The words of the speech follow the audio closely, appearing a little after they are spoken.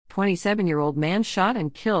27-year-old man shot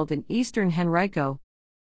and killed in Eastern Henrico.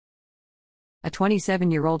 A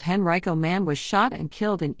 27-year-old Henrico man was shot and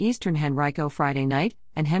killed in Eastern Henrico Friday night,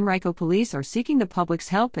 and Henrico police are seeking the public's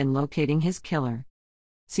help in locating his killer.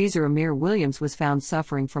 Caesar Amir Williams was found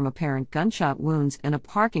suffering from apparent gunshot wounds in a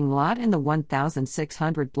parking lot in the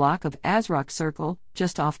 1600 block of Azrock Circle,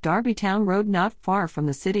 just off Darbytown Road not far from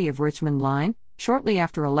the City of Richmond line. Shortly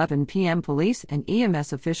after 11 p.m. police and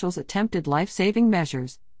EMS officials attempted life-saving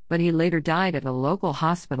measures, but he later died at a local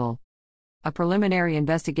hospital. A preliminary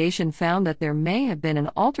investigation found that there may have been an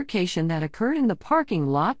altercation that occurred in the parking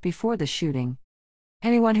lot before the shooting.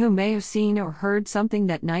 Anyone who may have seen or heard something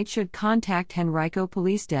that night should contact Henrico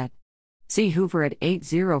Police Det. See Hoover at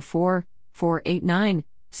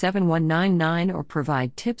 804-489-7199 or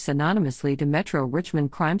provide tips anonymously to Metro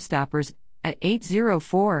Richmond Crime Stoppers at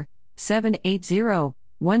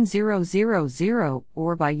 804-780-1000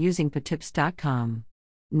 or by using patips.com.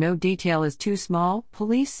 No detail is too small,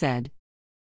 police said.